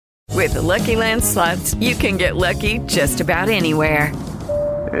With the Lucky Land Slots, you can get lucky just about anywhere.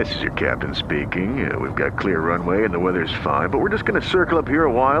 This is your captain speaking. We've got clear runway and the weather's fine, but we're just going to circle up here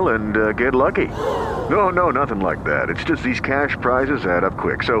a while and get lucky. No, nothing like that. It's just these cash prizes add up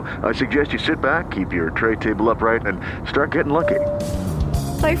quick. So I suggest you sit back, keep your tray table upright, and start getting lucky.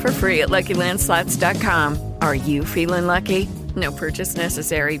 Play for free at LuckyLandSlots.com. Are you feeling lucky? No purchase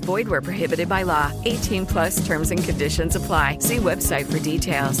necessary. Void where prohibited by law. 18 plus terms and conditions apply. See website for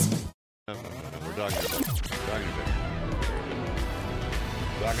details. We're dogging her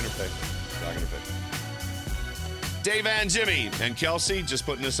pay. Dogging her pay. Dave and Jimmy and Kelsey, just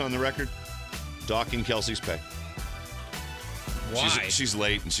putting this on the record, docking Kelsey's pay. Why? She's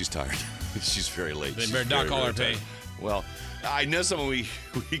late and she's tired. She's very late. They better dock all our pay. Well, I know someone we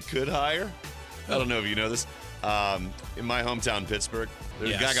could hire. I don't know if you know this. In my hometown, Pittsburgh,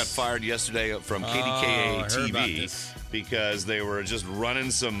 there's a guy got fired yesterday from KDKA TV because they were just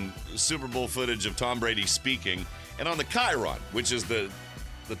running some Super Bowl footage of Tom Brady speaking. And on the Chiron, which is the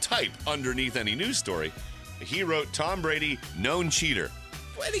type underneath any news story, he wrote Tom Brady, known cheater.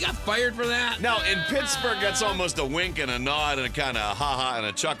 Wait, he got fired for that? Now, in Pittsburgh, that's almost a wink and a nod and a kind of ha-ha and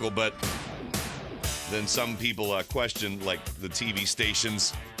a chuckle, but then some people question, like, the TV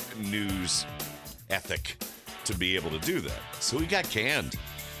station's news ethic to be able to do that. So he got canned.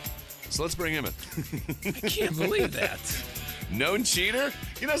 So let's bring him in. I can't believe that. Known cheater?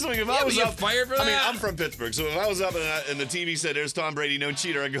 You know something, if I was up... fired for that? I mean, I'm from Pittsburgh, so if I was up and the TV said, there's Tom Brady, known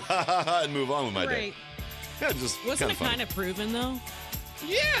cheater, I'd go, ha, ha, ha, and move on with my day. Yeah, just Wasn't it kind of proven, though?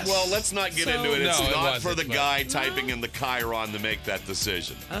 Yes. Well, let's not get into it. It's No, it not wasn't, for the but- guy typing in the Chiron to make that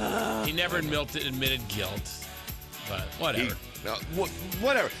decision. He never admitted guilt, but whatever.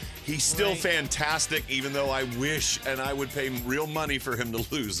 Whatever. He's still fantastic, even though I wish and I would pay real money for him to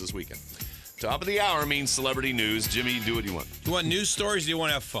lose this weekend. Top of the hour means celebrity news. Jimmy, do what you want. You want news stories or do you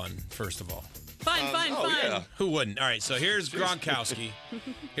want to have fun, first of all? Fun. Yeah. Who wouldn't? All right, so here's Gronkowski.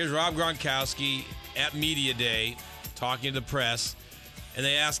 Here's Rob Gronkowski at Media Day talking to the press, and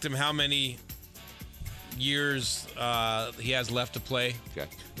they asked him how many years he has left to play. Okay.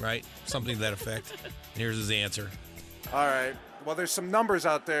 Right? Something to that effect. And here's his answer. All right. Well, there's some numbers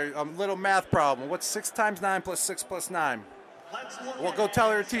out there. A little math problem. What's 6 times 9 plus 6 plus 9? Well, go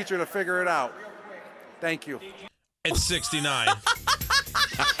tell your teacher to figure it out. Thank you. It's 69.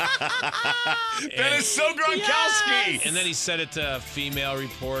 That is so Gronkowski. And then he said it to a female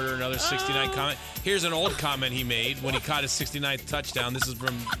reporter, another 69 comment. Here's an old comment he made when he caught his 69th touchdown. This is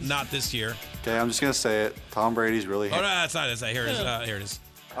from not this year. Okay, I'm just going to say it. Tom Brady's really... Oh, no, that's not it. Here it is. Here it is.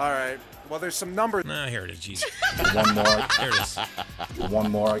 All right. Well, there's some numbers. Nah, here it is. Jeez. One more. Here it is.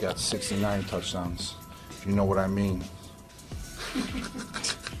 One more. I got 69 touchdowns. If you know what I mean.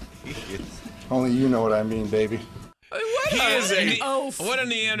 Only you know what I mean, baby. What a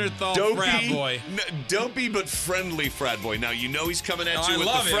Neanderthal frat boy. Dopey but friendly frat boy. Now, you know he's coming at you with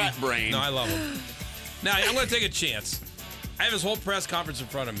the frat brain. No, I love him. Now, I'm going to take a chance. I have his whole press conference in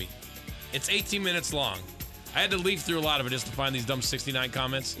front of me. It's 18 minutes long. I had to leaf through a lot of it just to find these dumb 69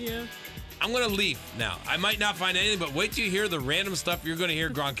 comments. Yeah. I'm going to leaf now. I might not find anything, but wait till you hear the random stuff you're going to hear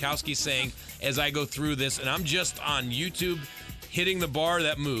Gronkowski saying as I go through this. And I'm just on YouTube hitting the bar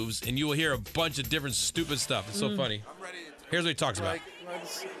that moves, and you will hear a bunch of different stupid stuff. It's so funny. Here's what he talks about.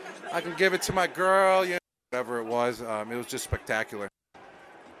 I can give it to my girl, whatever it was. It was just spectacular.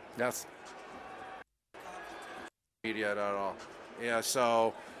 Yes. Media at all. Yeah,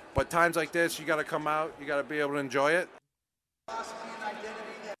 so, but times like this, you got to come out. You got to be able to enjoy it.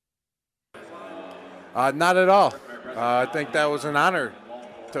 Not at all. I think that was an honor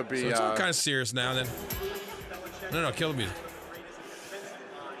to be. So it's all kind of serious now then. No, kill the music.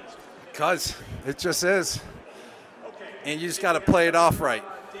 Because it just is. And you just got to play it off right.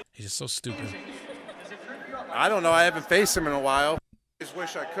 He's just so stupid. I don't know. I haven't faced him in a while. I just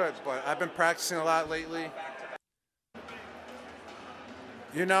wish I could, but I've been practicing a lot lately.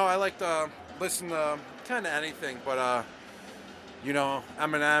 I like to listen to kind of anything, but,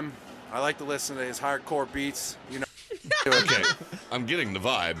 Eminem, I like to listen to his hardcore beats, Okay, I'm getting the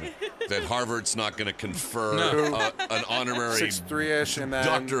vibe that Harvard's not going to confer an honorary 6'3"-ish and then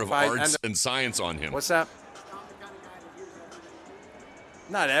doctor of arts and science on him. What's that?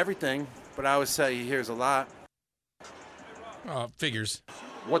 Not everything, but I would say he hears a lot. Figures.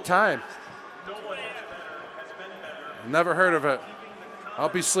 What time? Never heard of it. I'll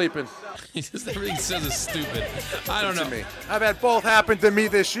be sleeping. Everything he says is stupid. I don't know. I've had both happen to me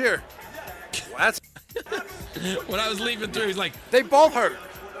this year. That's when I was leaving through, he's like, they both hurt.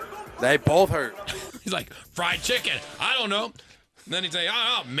 They both hurt. He's like, fried chicken. I don't know. And then he'd say,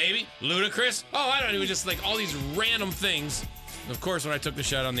 maybe. Ludicrous. I don't know. He was just like all these random things. Of course, when I took the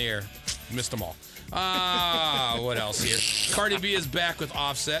shot on the air, missed them all. What else here? Cardi B is back with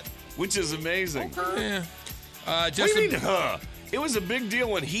Offset. Which is amazing. Yeah. What do you mean, It was a big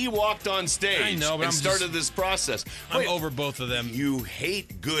deal when he walked on stage I know, but and started this process. I'm over both of them. You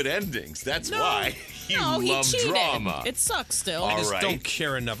hate good endings. That's why you he love cheated. drama. It sucks still. I just don't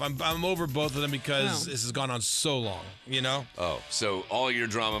care enough. I'm over both of them because this has gone on so long, you know? Oh, so all your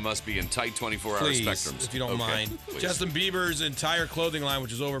drama must be in tight 24-hour Please, spectrums. if you don't mind. Please. Justin Bieber's entire clothing line,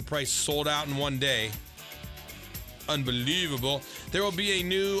 which is overpriced, sold out in one day. Unbelievable. There will be a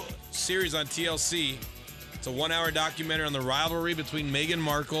new series on TLC. It's a 1-hour documentary on the rivalry between Meghan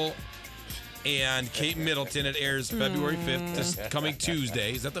Markle and Kate Middleton. It airs February 5th, this coming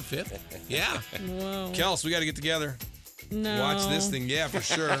Tuesday. Is that the 5th? Yeah. Whoa. Kels, we got to get together. No. Watch this thing. Yeah, for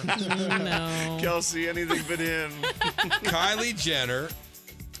sure. No. Kelsey, anything but him. Kylie Jenner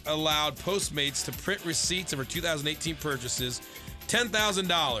allowed Postmates to print receipts of her 2018 purchases,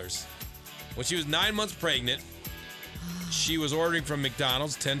 $10,000. When she was 9 months pregnant, she was ordering from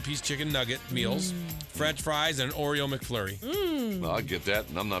McDonald's 10-piece chicken nugget meals, French fries, and an Oreo McFlurry. Well, I'll get that,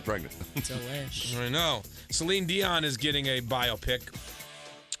 and I'm not pregnant. Delish. I know. Celine Dion is getting a biopic.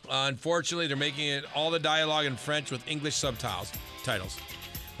 Unfortunately, they're making it all the dialogue in French with English subtitles.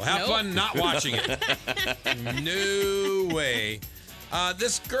 Well, have fun not watching it. No way.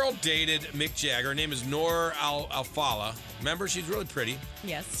 This girl dated Mick Jagger. Her name is Noor Al-Fala. Remember, she's really pretty.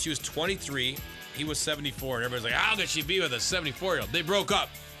 Yes. She was 23. He was 74. And everybody's like, how could she be with a 74-year-old? They broke up.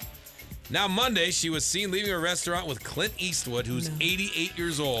 Now, Monday, she was seen leaving a restaurant with Clint Eastwood, who's 88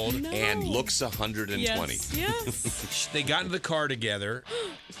 years old. And looks 120. Yes. They got into the car together.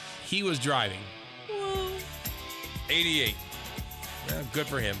 He was driving. Whoa. 88. Yeah, good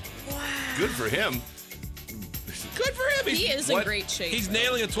for him. Good for him. Good for him. He is in great shape. He's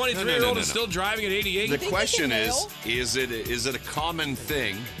nailing a 23-year-old and still driving at 88. The question is it a common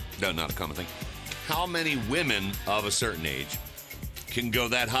thing? No, not a common thing. How many women of a certain age can go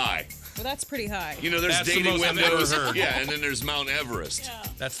that high? Well, that's pretty high. You know, there's That's the dating most I've women. ever heard. Yeah, and then there's Mount Everest. Yeah.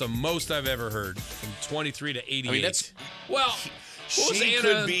 That's the most I've ever heard. From 23 to 88. I mean, that's... Well, what was She Anna?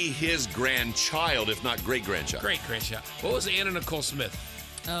 could be his grandchild, if not great-grandchild. Great-grandchild. What was Anna Nicole Smith?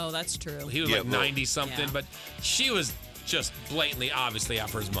 Oh, that's true. He was like 90-something, yeah. but she was just blatantly, obviously out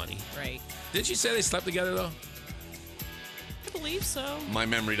for his money. Right. Didn't she say they slept together, though? I believe so. My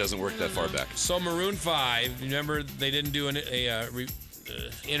memory doesn't work that far back. So Maroon 5, remember they didn't do an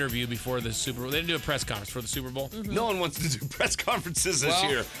interview before the Super Bowl. They didn't do a press conference for the Super Bowl. Mm-hmm. No one wants to do press conferences this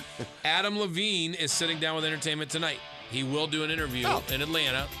year. Adam Levine is sitting down with Entertainment Tonight. He will do an interview in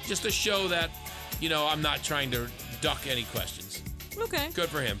Atlanta just to show that, you know, I'm not trying to duck any questions. Okay. Good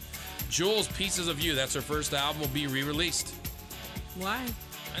for him. Jules' Pieces of You, that's her first album, will be re-released. Why?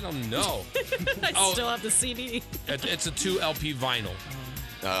 I don't know. I still have the CD. It's a 2 LP vinyl.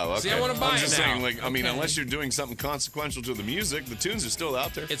 Oh, okay. See, I want to buy I'm it just now. saying, like, I mean, unless you're doing something consequential to the music, the tunes are still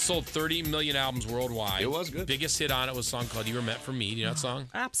out there. It sold 30 million albums worldwide. It was good. Biggest hit on it was a song called You Were Meant for Me. Do you know that song?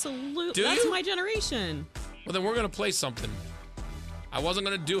 Absolutely. Do That's you? my generation. Well, then we're going to play something. I wasn't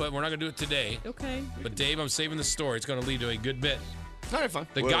going to do it. We're not going to do it today. Okay. But, Dave, I'm saving the story. It's going to lead to a good bit. All right, fine.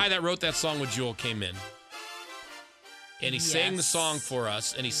 The guy that wrote that song with Jewel came in. And he sang the Yes. song for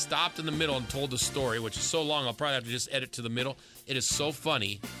us, and he stopped in the middle and told the story, which is so long, I'll probably have to just edit to the middle. It is so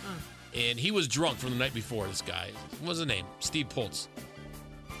funny. And he was drunk from the night before, this guy. What was his name? Steve Pultz.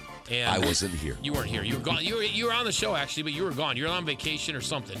 And I wasn't here. You weren't here. You were gone. You were on the show, actually, but you were gone. You were on vacation or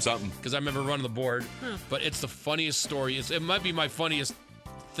something. Because I remember running the board. But it's the funniest story. It might be my funniest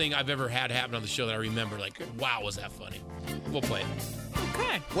thing I've ever had happen on the show that I remember. Like, wow, was that funny. We'll play it.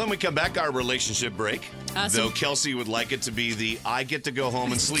 Okay. When we come back, our relationship break. Though Kelsey would like it to be the I get to go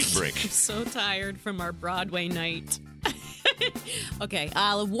home and sleep break. I'm so tired from our Broadway night. Okay.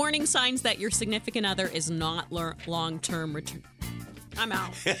 Warning signs that your significant other is not long-term return. I'm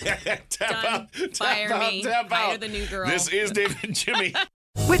out. Done. Fire me. Hire the new girl. This is David and Jimmy.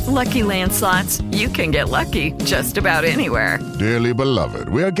 With Lucky Land Slots, you can get lucky just about anywhere. Dearly beloved,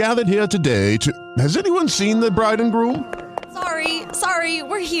 we are gathered here today to... Has anyone seen the bride and groom? Sorry,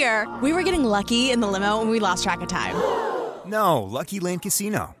 we're here. We were getting lucky in the limo and we lost track of time. No, Lucky Land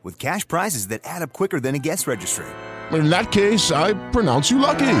Casino, with cash prizes that add up quicker than a guest registry. In that case, I pronounce you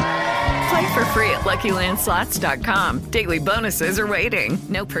lucky. Play for free at LuckyLandSlots.com. Daily bonuses are waiting.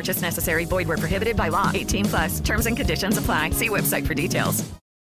 No purchase necessary. Void where prohibited by law. 18+. Terms and conditions apply. See website for details.